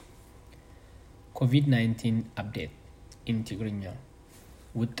COVID-19 update in Tigrinya.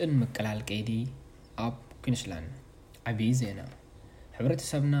 ውጥን መቀላል ቀይዲ ኣብ ኩንስላንድ ዓብይ ዜና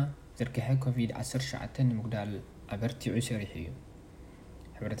ሕብረተሰብና ዝርግሐ ኮቪድ-19 ንምግዳል ኣበርቲዑ ሰሪሑ እዩ።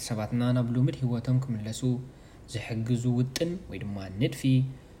 ሕብረተሰባትና ናብ ልሙድ ህይወቶም ክምለሱ ዝሕግዙ ውጥን ወይ ድማ ንድፊ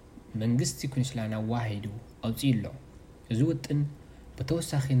መንግስቲ ኩንስላንድ ኣዋሂዱ ኣውፂኡ ኣሎ። እዚ ውጥን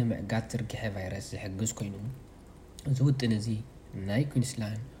ብተወሳኺ ንምዕጋት ዝርግሐ ቫይረስ ዝሕግዝ ኮይኑ እዚ ውጥን እዚ ናይ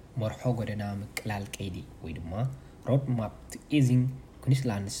ኩንስላንድ መርሖ ጎደና መቀላል ቀይዲ ወይ ድማ road map to easing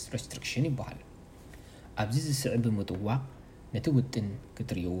Queensland's restriction ይባሃል። ኣብዚ ዝስዕብ ምጥዋቅ ነቲ ውጥን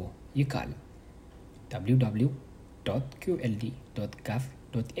ክትሪእዎ ይካል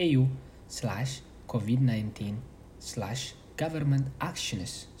www.qld.gov.au/covid19/government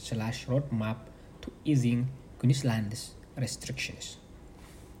actions/roadmap to easing Queensland's restrictions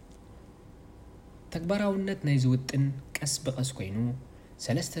ተግባራውነት ናይ ዝውጥን ቀስ በቀስ ኮይኑ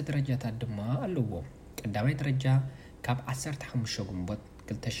ሰለስተ ደረጃታት ድማ ኣለዎ። ቀዳማይ ደረጃ ካብ 15 ግንቦት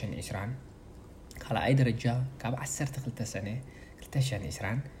 2020 ካልኣይ ደረጃ ካብ 12 ሰነ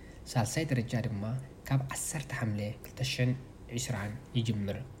 2020 ሳልሳይ ደረጃ ድማ ካብ 10 ሐምሌ 2020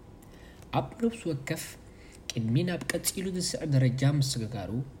 ይጅምር። ኣብ ነፍስ ወከፍ ቅድሚ ናብ ቀፂሉ ዝስዕብ ደረጃ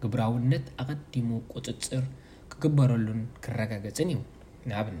ምስግጋሩ ግብራውነት ኣቀዲሙ ቁፅፅር ክግበረሉን ክረጋገፅን እዩ።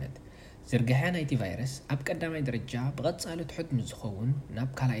 ንኣብነት ዝርግሐ ናይቲ ቫይረስ ኣብ ቀዳማይ ደረጃ ብቐፃሊ ትሑት ምዝኸውን ናብ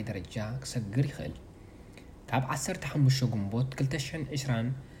ካልኣይ ደረጃ ክሰግር ይኽእል። ካብ 15 ግንቦት 2020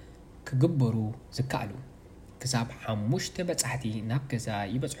 ክግበሩ ዝከኣሉ ክሳብ 5 በጻሕቲ ናብ ገዛ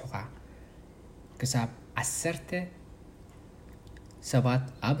ይበጽሑኻ ክሳብ 10 ሰባት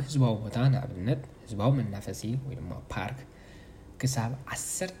ኣብ ህዝባዊ ቦታ ንኣብነት ህዝባዊ መናፈሲ ወይ ድማ ፓርክ ክሳብ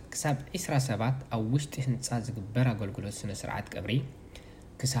 20 ሰባት ኣብ ውሽጢ ህንጻ ዝግበር ኣገልግሎት ስነ ስርዓት ቀብሪ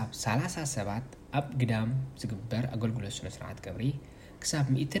ክሳብ 30 ሰባት ኣብ ግዳም ዝግበር ኣገልግሎት ስነ ስርዓት ቀብሪ ክሳብ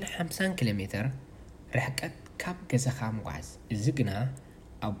 150 ኪሎ ሜትር ርሕቀት ካብ ገዛኻ ምጓዓዝ እዚ ግና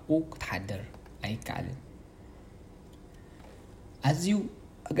ኣብኡ ክትሓድር ኣይከኣልን። ኣዝዩ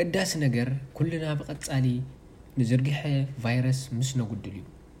ኣገዳሲ ነገር ኩልና ብቐፃሊ ንዝርግሐ ቫይረስ ምስ ነጉድል እዩ።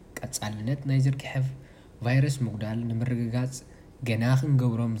 ቀፃልነት ናይ ዝርግሐ ቫይረስ ምጉዳል ንምርግጋፅ ገና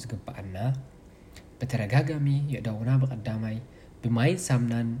ክንገብሮም ዝግባአና በተረጋጋሚ የእዳውና ብቐዳማይ ብማይን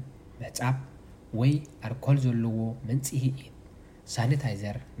ሳምናን ምሕፃብ ወይ ኣልኮል ዘለዎ መንጽሂ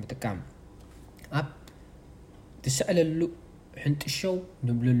ሳኒታይዘር ምጥቃም ኣብ ትስዕለሉ ሕንጥሾው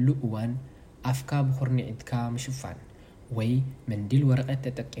ንብለሉ እዋን ኣፍካ ብኹርኒዒትካ ምሽፋን ወይ መንዲል ወረቐት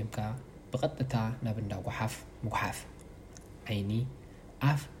ተጠቂምካ ብቐጥታ ናብ እንዳጓሓፍ ምጉሓፍ ዓይኒ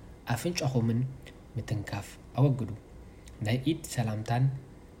ኣፍንጫኹምን ምትንካፍ ኣወግዱ። ናይ ኢድ ሰላምታን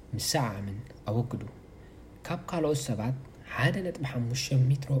ምሰዓዓምን ኣወግዱ። ካብ ካልኦት ሰባት 1.5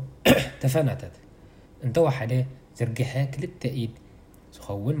 ሜትሮ ተፈናተት እንተወሓደ ዝርግሐ ክልተ ኢድ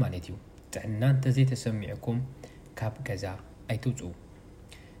ዝኸውን ማለት እዩ። ጥዕና እንተዘይተሰሚዕኩም ካብ ገዛ ኣይትውፅኡ።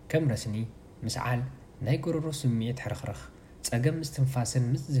 ከም ረስኒ ምስዓል ናይ ጎረሮ ስምዒት ሕርኽርኽ ፀገም ምስትንፋስን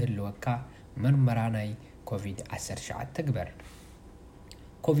ምስ ዝህልወካ መርመራ ናይ ኮቪድ-19 ተግበር።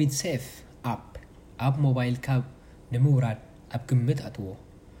 ኮቪድ ሴፍ ኣፕ ኣብ ሞባይልካ ንምውራድ ኣብ ግምት ኣትዎ።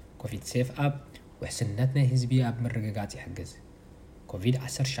 ኮቪድ ሴፍ ኣፕ ውሕስነት ናይ ህዝቢ ኣብ ምርግጋፅ ይሕግዝ።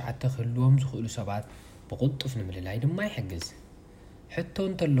 ኮቪድ-19 ክህልዎም ዝኽእሉ ሰባት ብቁልጡፍ ንምልላይ ድማ ይሕግዝ። ሕቶ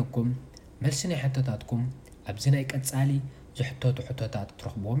እንተለኩም መልሲ ናይ ሕቶታትኩም ኣብዚ ናይ ቀፃሊ ዝሕተቱ ሕቶታት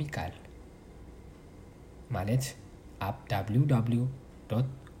ትረኽብዎም ይካል ማለት ኣብ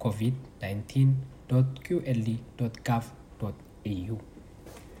www.covid19.qld.gov.au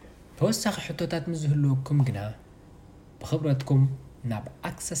ተወሳኺ ሕቶታት ምስ ዝህልወኩም ግና ብኽብረትኩም ናብ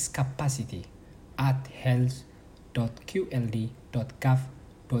access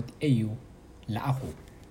capacity@health.qld.gov.au ለኣኹ።